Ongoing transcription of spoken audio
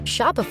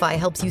Shopify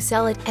helps you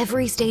sell at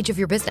every stage of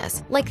your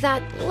business. Like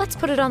that, let's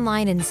put it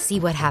online and see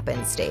what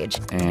happens stage.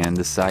 And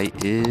the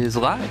site is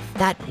live.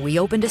 That we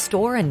opened a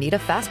store and need a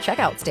fast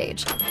checkout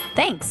stage.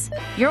 Thanks.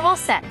 You're all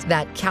set.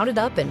 That count it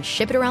up and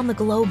ship it around the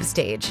globe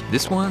stage.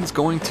 This one's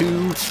going to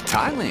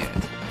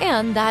Thailand.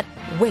 And that,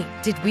 wait,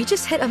 did we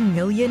just hit 1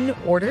 million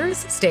orders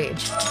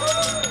stage?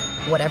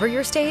 Whatever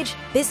your stage,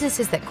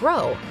 businesses that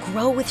grow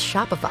with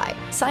Shopify.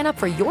 Sign up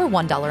for your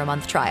 $1 a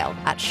month trial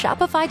at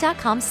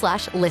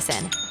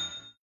shopify.com/listen.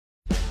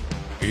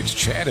 It's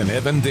Chad and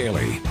Evan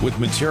Daily with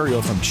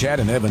material from Chad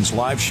and Evan's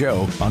live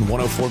show on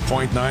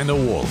 104.9 The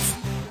Wolf.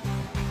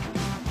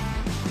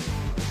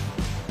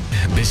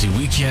 Busy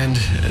weekend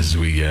as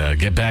we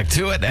get back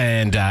to it,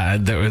 and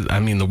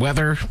the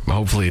weather,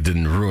 hopefully it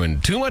didn't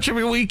ruin too much of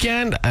your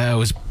weekend. It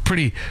was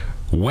pretty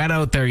wet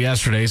out there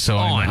yesterday, so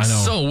I know.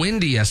 So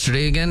windy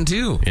yesterday again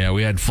too. Yeah,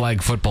 we had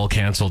flag football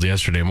canceled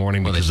yesterday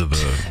morning because of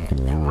the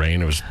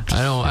rain. It was.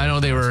 I know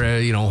they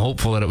were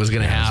hopeful that it was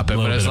going to happen,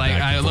 but it's like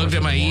I looked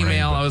at my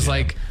email. I was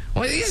like,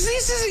 well, this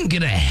isn't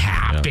going to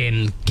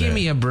happen. Yeah. Give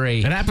me a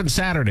break. It happened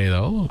Saturday,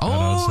 though.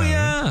 Oh,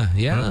 yeah.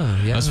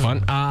 That's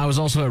fun. I was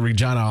also at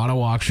Regina Auto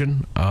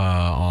Auction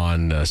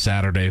on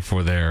Saturday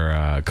for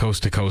their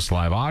Coast to Coast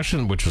live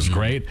auction, which was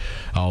great.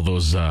 All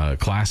those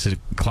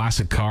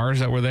classic cars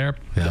that were there.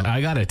 Yeah.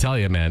 I got to tell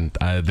you, man,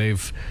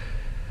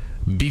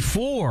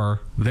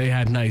 before they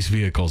had nice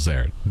vehicles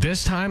there.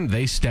 This time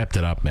they stepped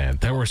it up, man.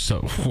 There were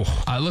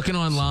looking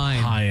online,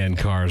 high-end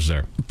cars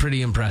there.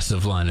 Pretty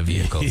impressive line of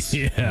vehicles.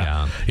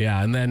 yeah.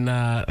 And then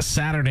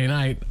Saturday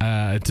night,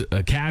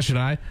 Cash and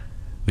I,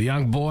 the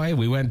young boy,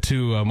 we went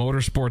to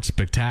Motorsports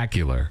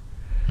Spectacular.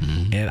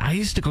 Mm-hmm. And I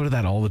used to go to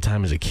that all the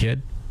time as a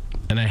kid,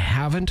 and I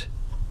haven't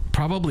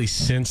probably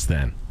since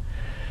then.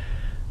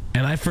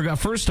 And I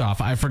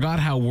forgot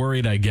how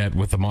worried I get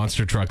with the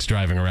monster trucks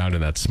driving around in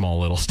that small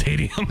little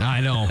stadium.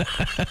 I know.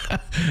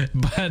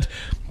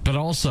 but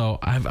also,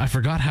 I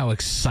forgot how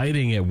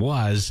exciting it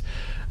was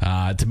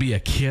to be a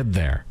kid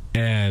there.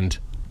 And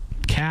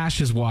Cash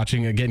is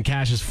watching. Again,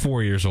 Cash is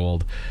 4 years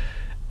old.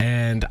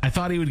 And I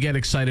thought he would get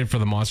excited for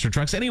the monster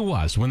trucks. And he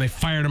was. When they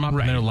fired him up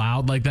and they're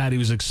loud like that, he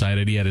was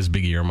excited. He had his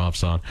big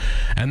earmuffs on.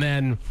 And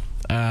then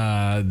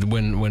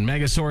when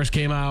Megasaurus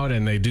came out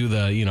and they do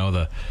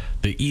the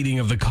eating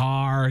of the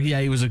car,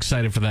 he was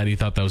excited for that. He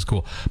thought that was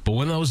cool. But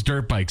when those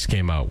dirt bikes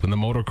came out, when the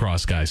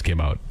motocross guys came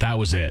out, that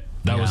was it.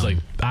 That was like,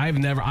 I've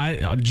never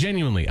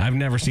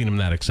seen him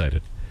that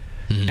excited.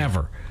 Mm-hmm.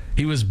 Ever.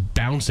 He was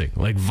bouncing,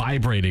 like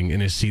vibrating in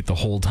his seat the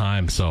whole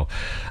time. So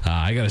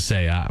I got to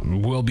say,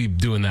 we'll be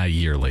doing that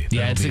yearly.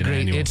 Yeah,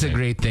 it's a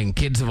great thing.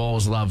 Kids have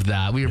always loved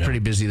that. We were pretty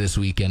busy this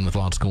weekend with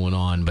lots going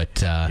on, but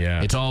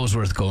it's always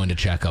worth going to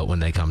check out when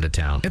they come to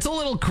town. It's a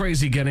little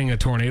crazy getting a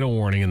tornado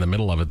warning in the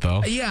middle of it,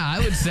 though. Yeah, I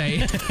would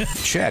say.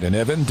 Chad and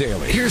Evan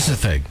Daily. Here's the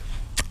thing.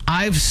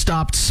 I've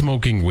stopped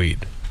smoking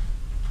weed.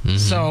 Mm-hmm.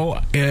 So,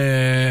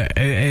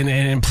 and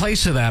in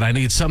place of that, I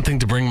need something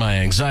to bring my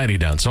anxiety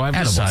down. So I've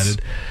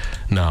decided...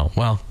 No.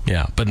 Well,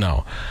 yeah, but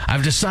no.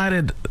 I've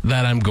decided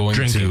that I'm going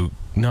to...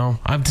 No,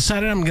 I've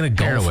decided I'm going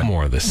to golf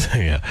more this.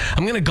 Yeah,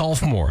 I'm going to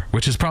golf more,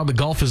 which is probably...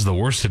 Golf is the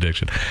worst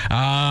addiction.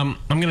 I'm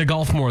going to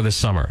golf more this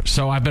summer.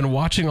 So I've been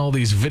watching all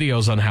these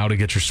videos on how to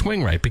get your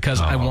swing right because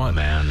I want...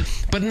 man.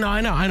 But no,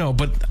 I know,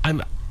 but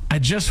I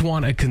just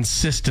want a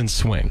consistent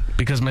swing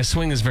because my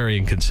swing is very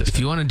inconsistent. If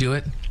you want to do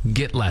it,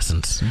 get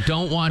lessons.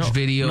 Don't watch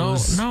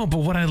videos. No, but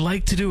what I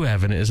like to do,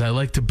 Evan, is I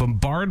like to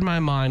bombard my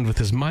mind with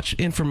as much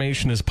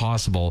information as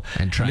possible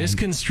and try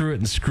misconstrue it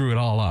and screw it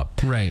all up.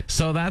 Right.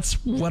 So that's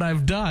what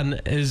I've done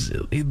is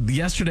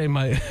yesterday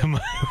my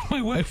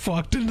wife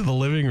walked into the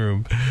living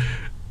room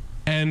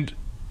and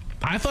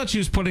I thought she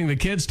was putting the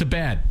kids to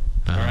bed.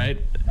 All right.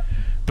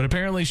 But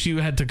apparently she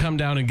had to come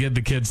down and give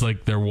the kids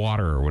like their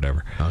water or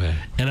whatever. Okay.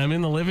 And I'm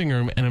in the living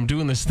room and I'm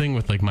doing this thing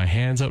with like my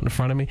hands out in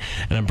front of me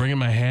and I'm bringing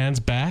my hands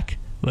back.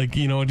 Like,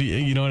 you know what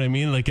I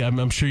mean? Like,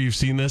 I'm sure you've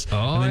seen this.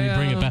 Oh, and then you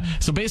bring it back.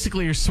 So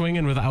basically you're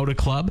swinging without a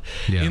club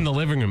in the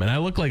living room. And I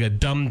look like a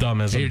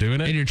dum-dum as I'm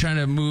doing it. And you're trying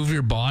to move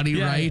your body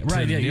right.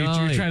 Right, yeah.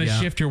 You're trying to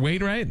shift your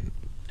weight right.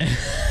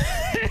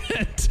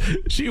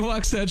 She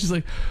walks out. She's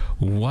like,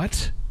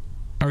 what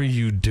are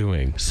you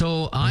doing?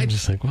 So I'm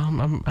just like,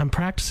 well, I'm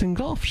practicing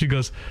golf. She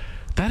goes,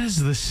 that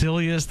is the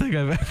silliest thing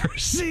I've ever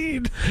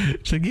seen.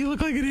 She's like, you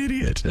look like an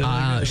idiot.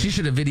 She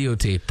should have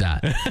videotaped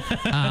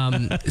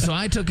that. So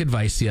I took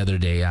advice the other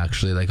day,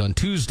 actually, like on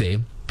Tuesday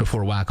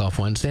before Whack Off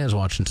Wednesday. I was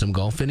watching some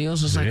golf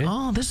videos. I was like,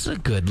 oh, this is a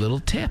good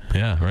little tip.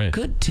 Yeah, right.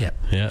 Good tip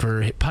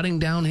for putting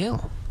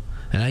downhill.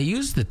 And I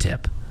used the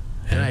tip.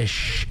 And I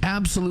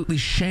absolutely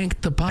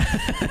shanked the putt.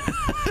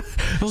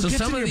 Well, so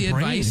some of the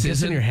advice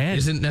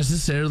isn't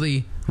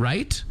necessarily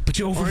right. But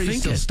you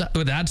overthink it.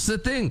 But that's the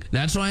thing.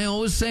 That's why I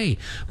always say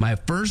my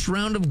first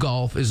round of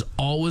golf is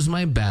always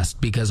my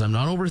best because I'm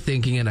not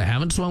overthinking it. I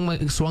haven't swung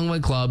my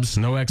clubs.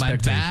 No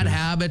expectations. My bad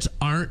habits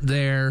aren't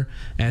there.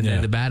 And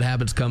then the bad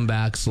habits come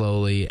back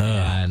slowly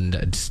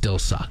and still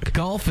suck.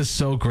 Golf is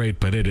so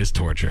great, but it is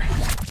torture.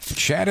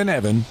 Chad and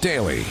Evan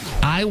Daily.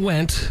 I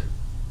went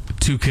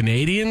to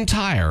Canadian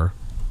Tire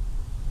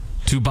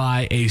to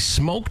buy a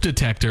smoke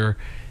detector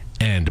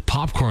and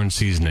popcorn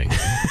seasoning.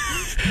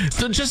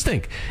 So just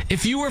think,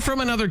 if you were from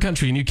another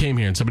country and you came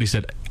here and somebody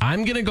said,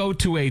 I'm going to go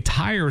to a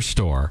tire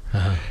store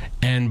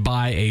and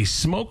buy a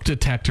smoke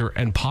detector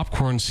and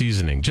popcorn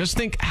seasoning. Just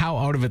think how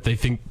out of it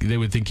they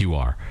would think you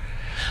are.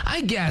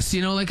 I guess,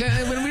 like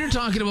when we were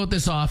talking about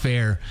this off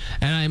air,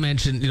 and I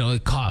mentioned,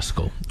 like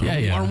Costco or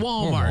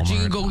Walmart. You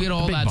can go get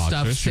all that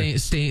stuff,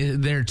 stay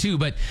there too.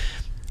 But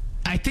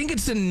I think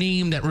it's a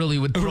name that really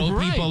would throw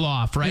people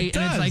off, right?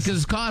 And it's like,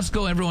 because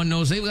Costco, everyone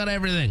knows they've got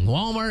everything.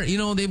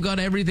 Walmart, they've got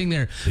everything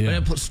there.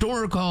 Yeah. But a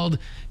store called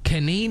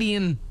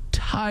Canadian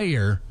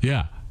Tire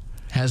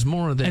has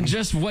more than... And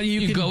just what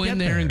you can go get in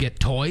there and get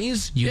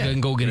toys. You can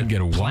go get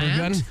a water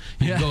gun.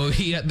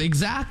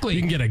 Exactly.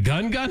 You can get a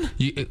gun.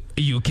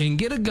 You can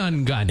get a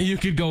gun. You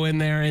could go in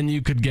there and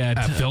you could get...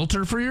 a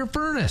filter for your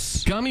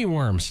furnace. Gummy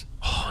worms.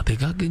 Oh, they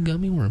got good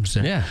gummy worms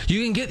there. Yeah.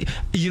 You can get...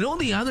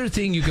 the other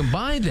thing you can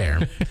buy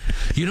there...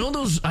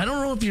 those... I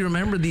don't know if you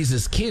remember these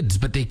as kids,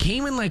 but they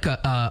came in like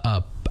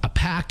a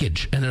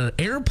package and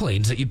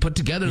airplanes that you put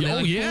together. For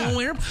sure.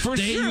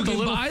 You The can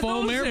little buy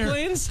foam those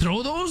airplanes.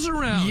 Throw those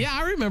around. Yeah,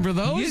 I remember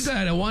those. You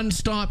got a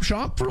one-stop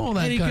shop for all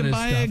that and you kind can of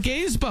buy stuff. a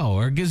gazebo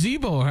or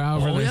gazebo or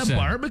however they say.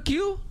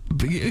 Barbecue? What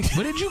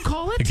did you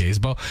call it? A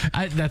gazebo.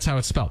 That's how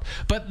it's spelled.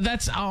 But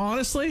that's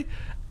honestly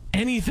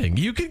anything.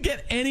 You could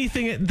get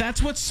anything.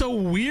 That's what's so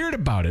weird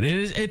about it.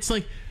 It's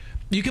like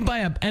you can buy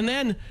and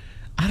then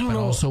I don't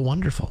know. Also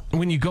wonderful.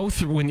 When you go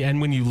through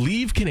when you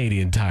leave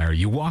Canadian Tire,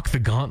 you walk the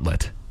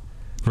gauntlet.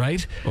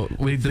 Right?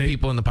 With the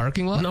people in the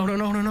parking lot?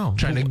 No.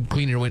 Trying to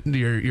clean your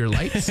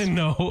lights?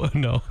 No.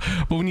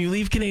 But when you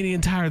leave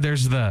Canadian Tire,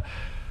 there's the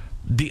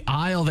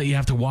aisle that you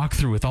have to walk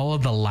through with all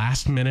of the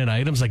last minute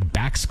items like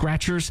back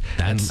scratchers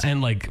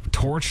and like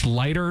torch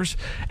lighters.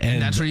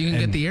 And that's where you can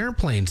get the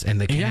airplanes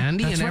and the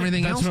candy and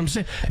everything else. That's what I'm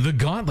saying. The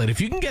gauntlet. If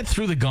you can get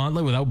through the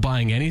gauntlet without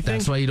buying anything.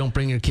 That's why you don't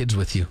bring your kids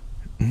with you.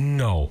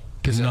 No.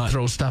 Because they'll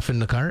throw stuff in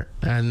the cart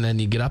and then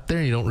you get up there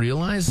and you don't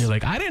realize. You're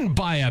like, I didn't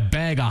buy a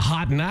bag of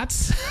hot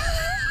nuts.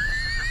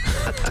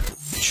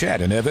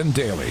 Chad and Evan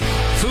daily.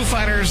 Foo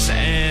Fighters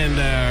and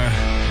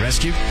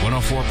Rescue,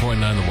 104.9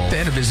 The Wolf. They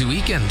had a busy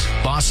weekend.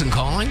 Boston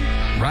Calling.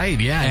 Right,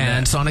 yeah.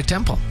 And Sonic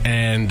Temple.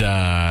 And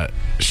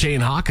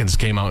Shane Hawkins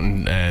came out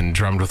and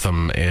drummed with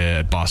them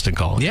at Boston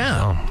Calling.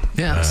 Yeah.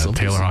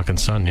 Taylor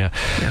Hawkins' son, yeah.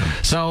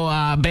 So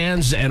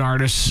bands and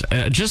artists,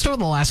 just over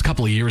the last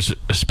couple of years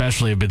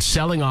especially, have been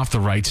selling off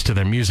the rights to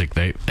their music.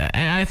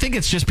 I think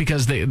it's just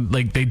because they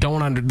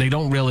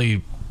don't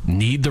really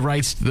need the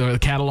rights, the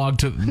catalog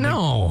to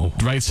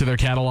rights to their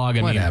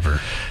catalog. Whatever.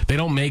 They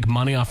don't make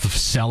money off of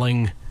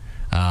selling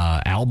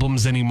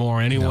albums anymore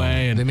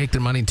anyway. And they make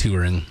their money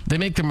touring.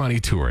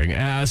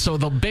 So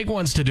the big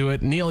ones to do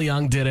it, Neil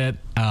Young did it,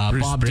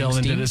 Bob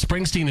Dylan did it.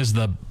 Springsteen has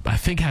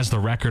the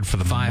record for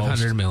the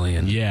 500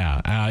 million.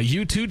 Yeah.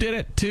 U2 did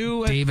it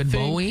too. David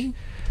Bowie.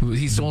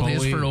 He sold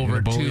his for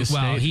over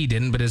he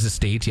didn't, but his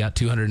estate,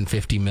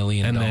 $250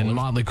 million. And then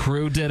Motley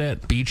Crue did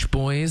it. Beach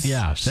Boys.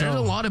 Yeah. There's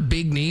a lot of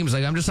big names.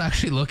 Like, I'm just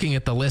actually looking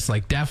at the list,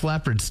 like Def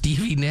Leppard,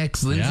 Stevie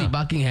Nicks, Lindsey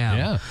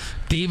Buckingham,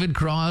 David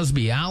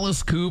Crosby,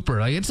 Alice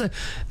Cooper. Like,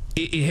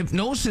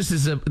 Hypnosis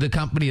is the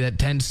company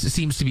that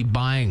seems to be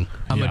buying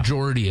a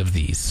majority of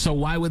these. So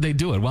why would they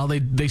do it? Well,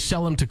 they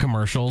sell them to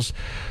commercials,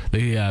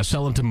 they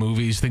sell them to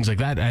movies, things like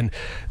that, and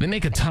they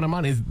make a ton of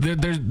money.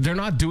 They're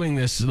not doing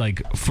this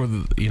like for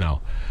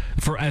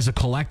as a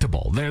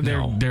collectible.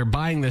 They're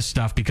buying this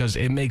stuff because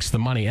it makes the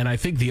money, and I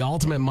think the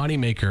ultimate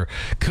moneymaker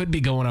could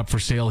be going up for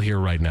sale here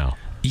right now.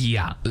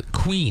 Yeah,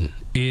 Queen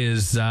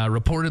is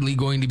reportedly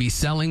going to be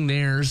selling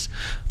theirs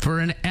for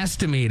an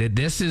estimated,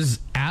 this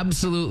is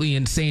absolutely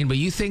insane, but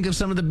you think of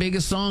some of the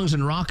biggest songs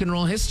in rock and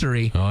roll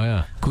history. Oh,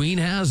 yeah. Queen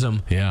has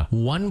them. Yeah.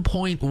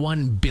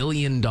 $1.1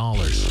 billion.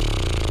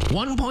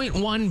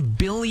 $1.1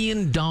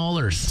 billion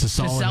to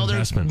sell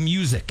investment. Their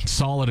music.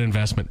 Solid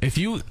investment. If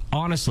you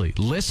honestly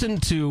listen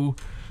to...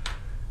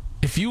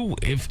 If you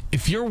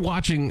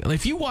watched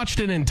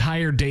an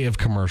entire day of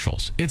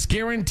commercials, it's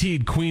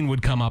guaranteed Queen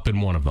would come up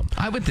in one of them.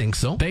 I would think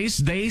so. They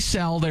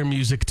sell their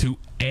music to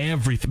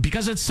everything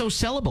because it's so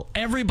sellable.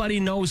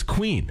 Everybody knows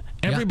Queen.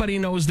 Everybody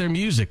knows their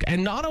music,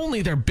 and not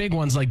only their big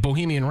ones like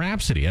Bohemian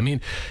Rhapsody. I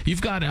mean, you've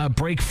got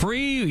Break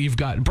Free. You've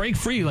got Break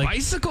Free, like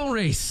Bicycle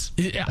Race.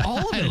 All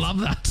of it. I love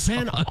that song.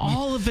 Man,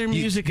 all of their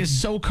music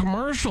is so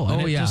commercial,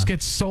 and it just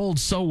gets sold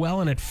so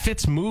well, and it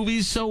fits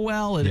movies so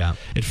well.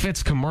 It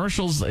fits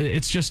commercials.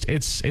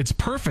 It's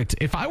perfect.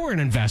 If I were an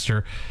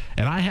investor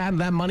and I had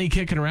that money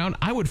kicking around,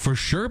 I would for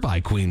sure buy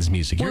Queen's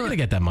music. You're going to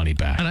get that money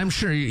back. And I'm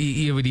sure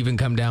you would even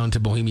come down to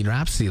Bohemian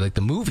Rhapsody, like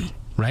the movie,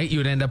 right? You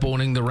would end up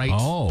owning the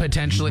rights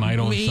potentially. You might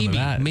own some of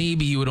that.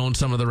 Maybe you would own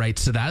some of the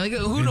rights to that. Like,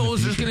 who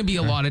knows? There's going to be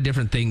a lot of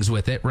different things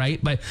with it,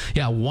 right? But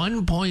yeah,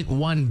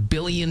 $1.1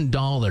 billion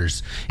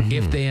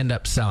if they end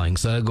up selling.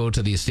 So that'll go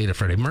to the estate of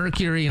Freddie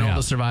Mercury and all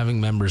the surviving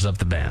members of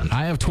the band.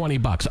 I have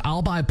 $20.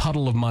 I'll buy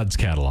Puddle of Mud's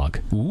catalog.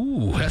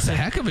 Ooh, that's a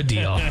heck of a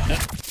deal.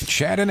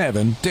 Chad and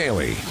Evan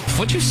daily.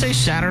 What'd you say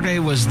Saturday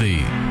was the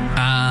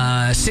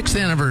 6th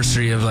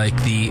anniversary of like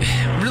the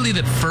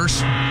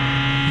first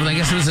I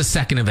guess it was the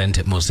second event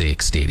at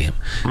Mosaic Stadium.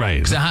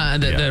 Right.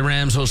 The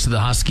Rams hosted the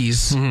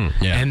Huskies.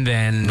 Mm-hmm. Yeah. And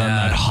then...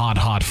 that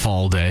hot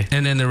fall day.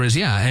 And then there was,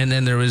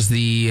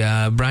 the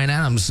Bryan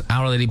Adams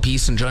Our Lady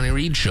Peace and Johnny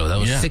Reed show. That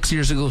was 6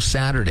 years ago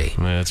Saturday.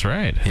 That's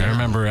right. Yeah. I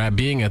remember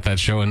being at that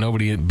show and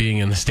nobody being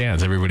in the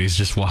stands. Everybody's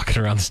just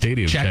walking around the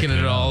stadium. Checking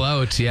it all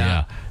out,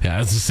 yeah.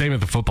 Yeah, it's the same at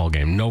the football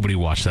game. Nobody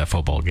watched that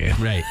football game.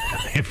 Right.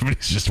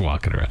 Everybody's just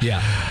walking around.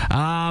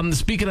 Yeah.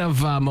 Speaking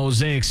of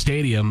Mosaic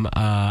Stadium,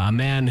 a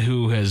man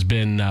who has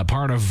been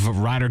part of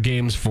Rider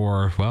games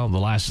for, the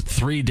last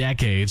 3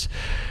 decades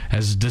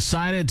has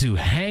decided to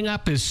hang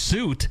up his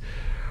suit.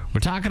 We're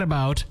talking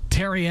about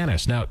Terry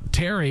Ennis. Now,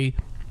 Terry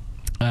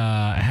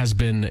has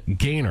been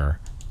Gainer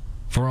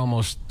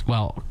for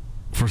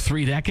for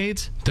 3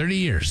 decades? 30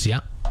 years,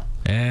 yeah.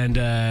 And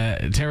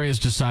Terry has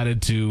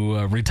decided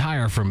to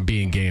retire from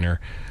being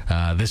Gainer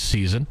this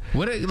season.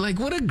 What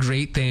a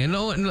great thing. I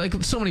know,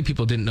 so many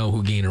people didn't know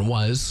who Gainer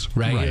was,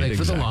 right?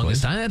 For the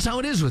longest time. That's how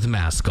it is with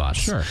mascots.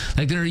 Sure.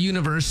 There are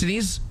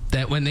universities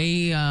that when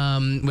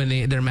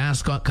their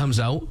mascot comes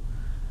out,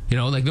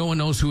 no one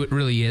knows who it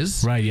really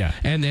is. Right, yeah.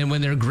 And then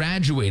when they're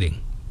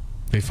graduating,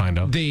 They find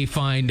out.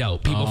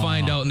 People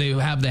find out, and they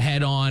have the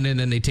head on, and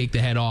then they take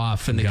the head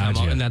off, and they come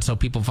out, and that's how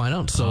people find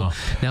out. So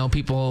now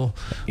people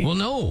will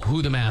know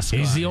who the mascot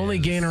is. He's the only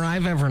Gainer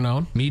I've ever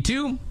known. Me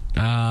too.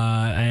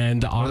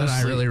 And honestly,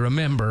 that I really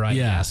remember, I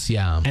guess,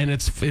 yeah. And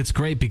it's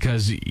great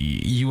because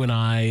you and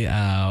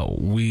I,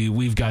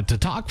 we've got to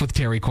talk with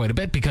Terry quite a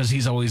bit because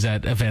he's always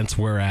at events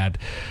we're at,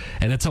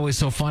 and it's always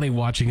so funny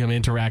watching him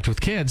interact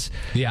with kids.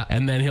 Yeah.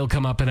 And then he'll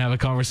come up and have a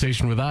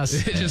conversation with us.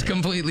 It's just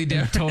completely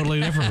different. Totally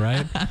different,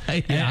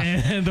 right? Yeah.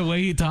 And the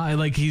way he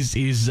talks,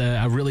 he's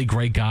a really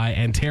great guy.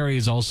 And Terry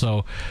is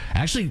also,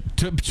 actually,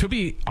 to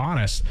be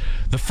honest,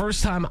 the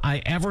first time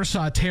I ever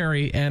saw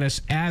Terry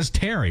Ennis as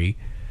Terry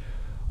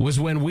was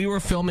when we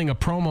were filming a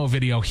promo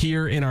video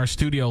here in our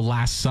studio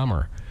last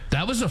summer.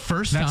 That was the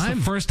first time? That's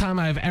the first time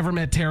I've ever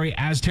met Terry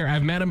as Terry.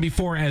 I've met him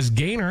before as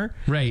Gainer.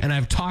 Right. And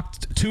I've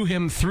talked to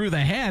him through the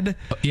head.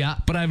 Yeah.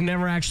 But I've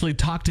never actually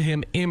talked to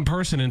him in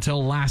person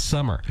until last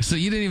summer. So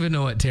you didn't even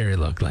know what Terry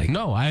looked like?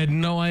 No, I had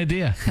no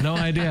idea. No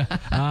idea.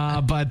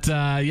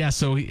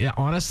 So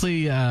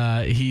honestly,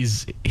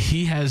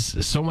 he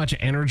has so much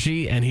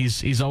energy, and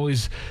he's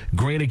always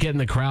great at getting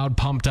the crowd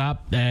pumped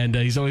up, and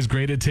he's always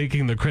great at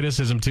taking the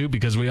criticism too,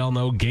 because we all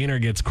know Gainer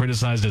gets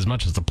criticized as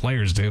much as the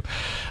players do.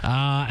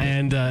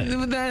 And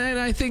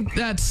I think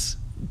that's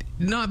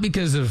not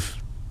because of...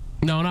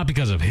 No, not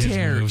because of his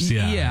moves.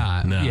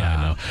 Yeah.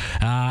 No.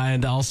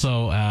 And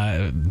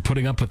also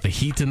putting up with the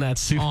heat in that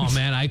suit. Oh,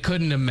 man, I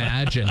couldn't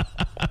imagine.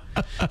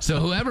 So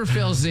whoever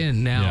fills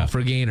in now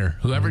for Gainer,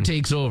 whoever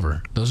takes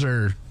over, those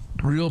are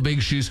real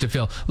big shoes to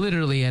fill,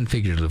 literally and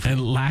figuratively.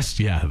 And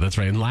that's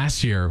right. And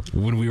last year,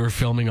 when we were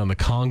filming on the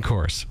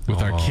concourse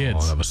with our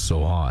kids. Oh, that was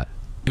so hot.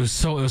 It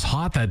was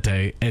hot that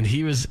day, and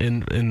he was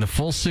in the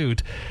full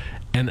suit.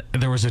 And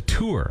there was a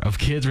tour of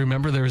kids.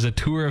 Remember, there was a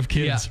tour of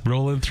kids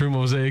rolling through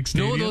Mosaic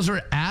Stadium? No, those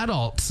were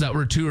adults that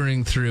were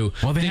touring through.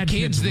 Well, they had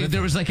kids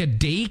there was like a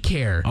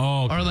daycare.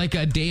 Oh, okay. Or like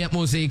a day at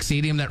Mosaic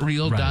Stadium that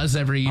Real does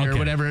every year,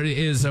 whatever it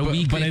is,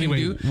 week. But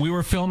anyway, we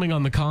were filming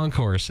on the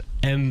concourse,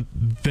 and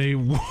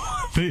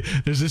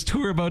there's this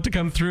tour about to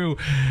come through,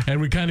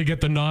 and we kind of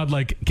get the nod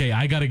like, okay,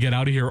 I got to get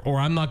out of here, or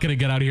I'm not going to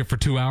get out of here for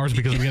 2 hours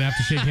because I'm going to have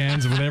to shake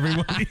hands with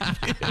everyone.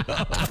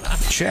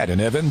 Chad and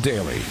Evan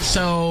Daily.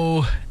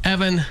 So,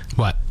 Evan...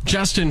 What?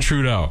 Justin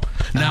Trudeau.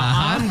 Now,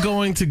 I'm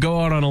going to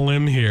go out on a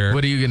limb here.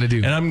 What are you going to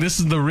do? And this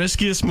is the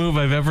riskiest move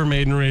I've ever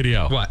made in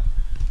radio. What?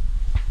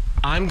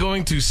 I'm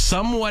going to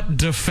somewhat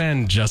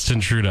defend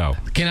Justin Trudeau.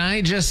 Can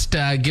I just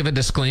give a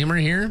disclaimer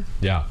here?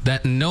 Yeah.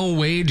 That no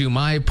way do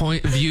my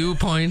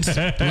viewpoints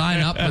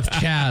line up with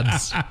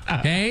Chad's.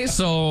 Okay?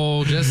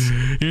 So just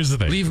here's the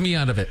thing. Leave me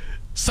out of it.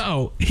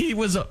 So he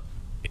was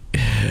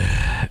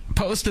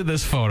posted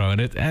this photo,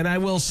 and I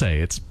will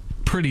say it's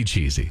pretty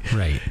cheesy.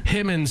 Right.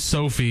 Him and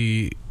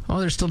Sophie. Oh,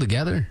 they're still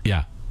together?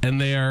 Yeah.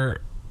 And they're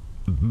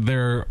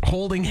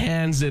holding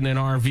hands in an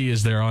RV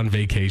as they're on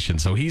vacation.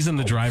 So he's in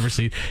the driver's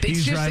seat.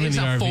 He's driving the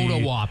RV. It's a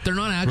photo op. They're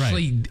not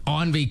actually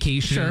on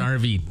vacation in an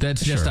RV.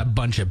 That's just a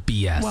bunch of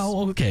BS.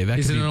 Well, okay.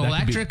 Is it an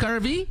electric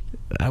RV?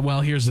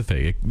 Well, here's the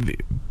thing.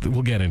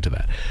 We'll get into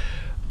that.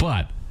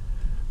 But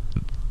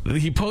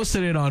he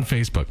posted it on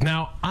Facebook.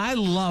 Now, I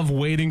love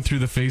wading through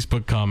the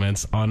Facebook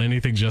comments on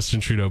anything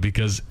Justin Trudeau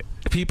because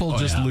people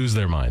just lose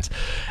their minds.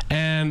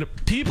 And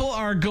people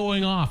are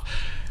going off.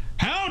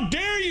 How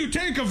dare you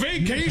take a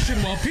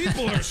vacation while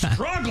people are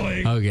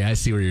struggling? Okay, I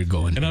see where you're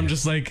going. And I'm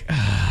just like,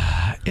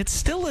 it's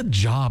still a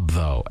job,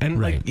 though.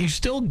 And like, you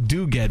still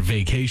do get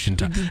vacation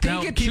time.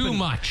 They get too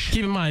much.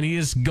 Keep in mind, he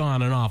has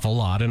gone an awful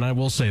lot, and I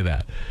will say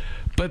that.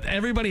 But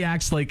everybody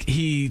acts like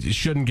he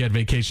shouldn't get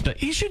vacation time.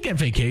 He should get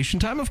vacation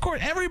time. Of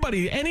course,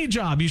 everybody, any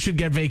job, you should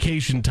get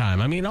vacation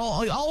time. I mean,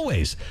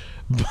 always.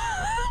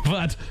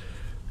 But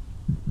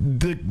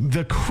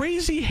the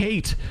crazy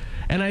hate,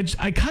 and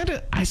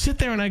I sit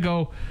there and I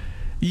go,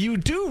 you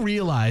do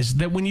realize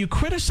that when you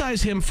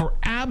criticize him for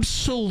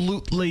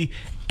absolutely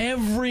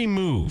every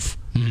move,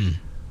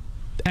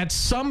 at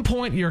some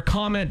point your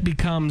comment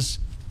becomes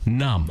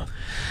numb.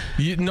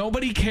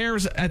 Nobody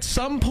cares. At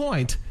some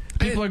point,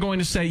 people are going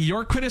to say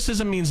your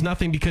criticism means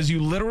nothing because you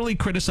literally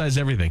criticize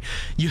everything.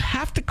 You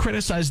have to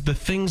criticize the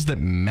things that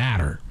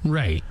matter.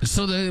 Right.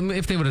 So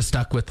if they would have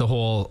stuck with the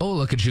whole, oh,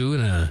 look at you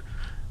in a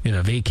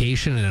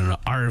vacation in an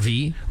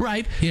RV.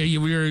 Right. Yeah,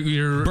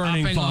 you're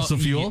burning fossil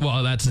fuel.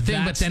 Well, that's the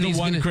thing. That's but then the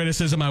one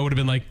criticism I would have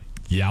been like,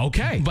 yeah,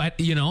 okay. But,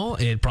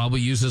 it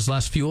probably uses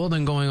less fuel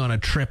than going on a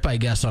trip, I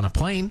guess, on a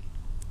plane.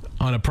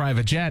 On a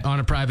private jet. On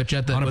a private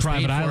jet that was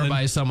paid for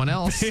by someone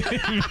else.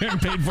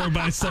 Paid for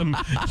by some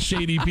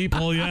shady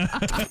people, yeah.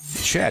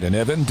 Chad and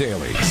Evan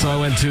daily. So I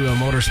went to a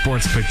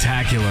motorsports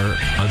spectacular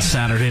on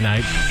Saturday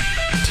night.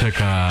 Took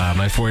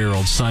my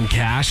 4-year-old son,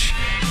 Cash.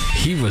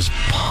 He was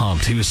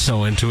pumped. He was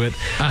so into it.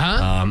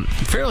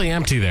 Fairly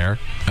empty there.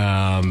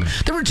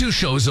 There were 2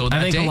 shows, though, that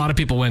I think day. A lot of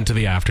people went to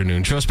the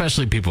afternoon show,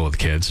 especially people with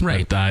kids.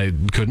 Right. But I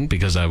couldn't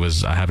because I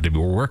happened to be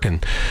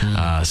working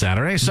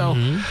Saturday. So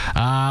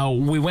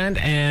we went,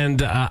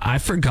 and I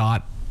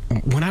forgot.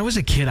 When I was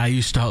a kid, I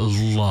used to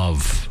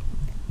love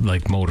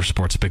like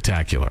motorsports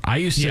spectacular.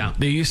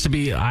 They used to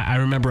be, I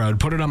remember I would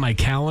put it on my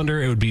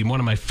calendar. It would be one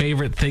of my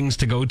favorite things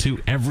to go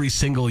to every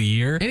single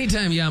year.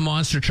 Anytime,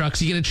 monster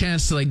trucks, you get a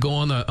chance to like go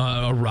on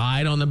a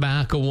ride on the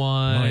back of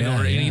one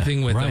or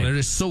anything with them. They're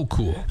just so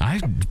cool.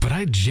 But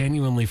I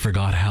genuinely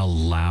forgot how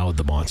loud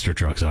the monster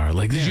trucks are.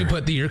 Like, did you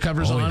put the ear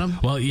covers on them?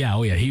 Well, yeah.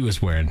 Oh, yeah.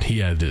 He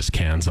had his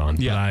cans on.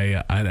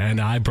 Yeah. But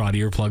I brought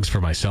earplugs for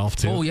myself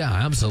too. Oh, yeah,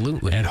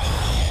 absolutely. And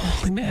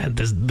holy man,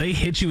 they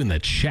hit you in the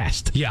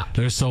chest. Yeah.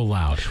 They're so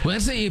loud. Well,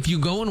 let's say if you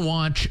go and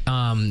watch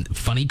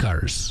Funny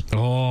Cars.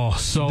 Oh,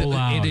 so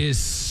loud. It is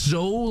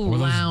so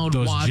loud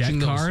those watching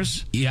jet those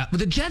cars. Yeah, but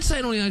the jets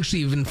I don't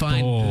actually even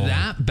find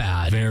that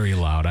bad. Very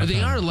loud. But they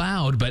are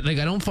loud, but like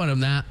I don't find them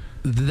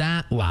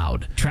that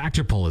loud.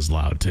 Tractor pull is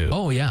loud too.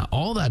 Oh yeah,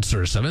 all that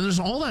sort of stuff. And there's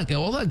all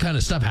that kind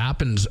of stuff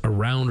happens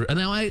around. And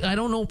now I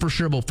don't know for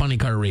sure about funny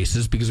car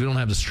races because we don't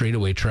have the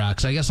straightaway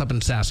tracks. I guess up in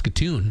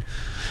Saskatoon,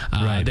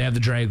 they have the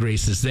drag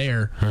races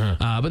there.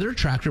 But there are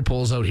tractor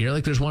pulls out here.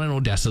 Like there's one in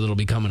Odessa that'll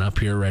be coming up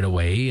here right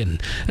away,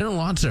 and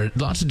lots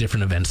of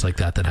different events like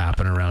that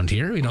happen around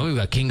here. We've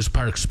got Kings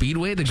Park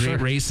Speedway, the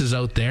great races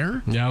out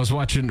there. Yeah, I was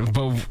watching.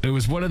 But it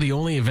was one of the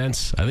only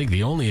events. I think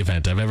the only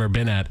event I've ever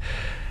been at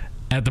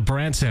the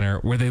Brandt Center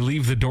where they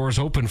leave the doors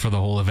open for the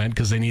whole event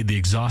because they need the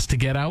exhaust to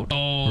get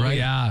Oh, right?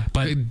 Yeah.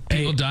 But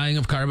people dying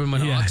of carbon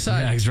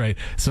monoxide. Yeah, that's right.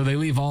 So they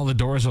leave all the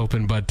doors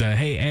open. But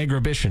hey,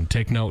 Agribition,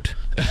 take note.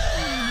 All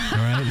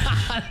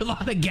right? A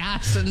lot of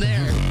gas in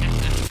there.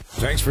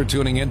 Thanks for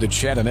tuning in to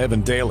Chad and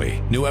Evan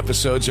Daily. New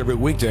episodes every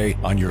weekday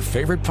on your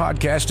favorite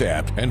podcast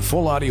app and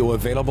full audio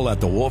available at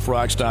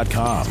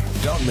thewolfrocks.com.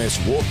 Don't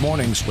miss Wolf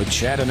Mornings with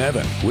Chad and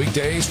Evan.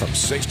 Weekdays from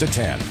 6 to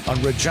 10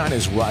 on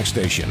Regina's Rock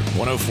Station,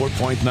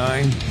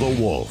 104.9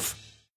 The Wolf.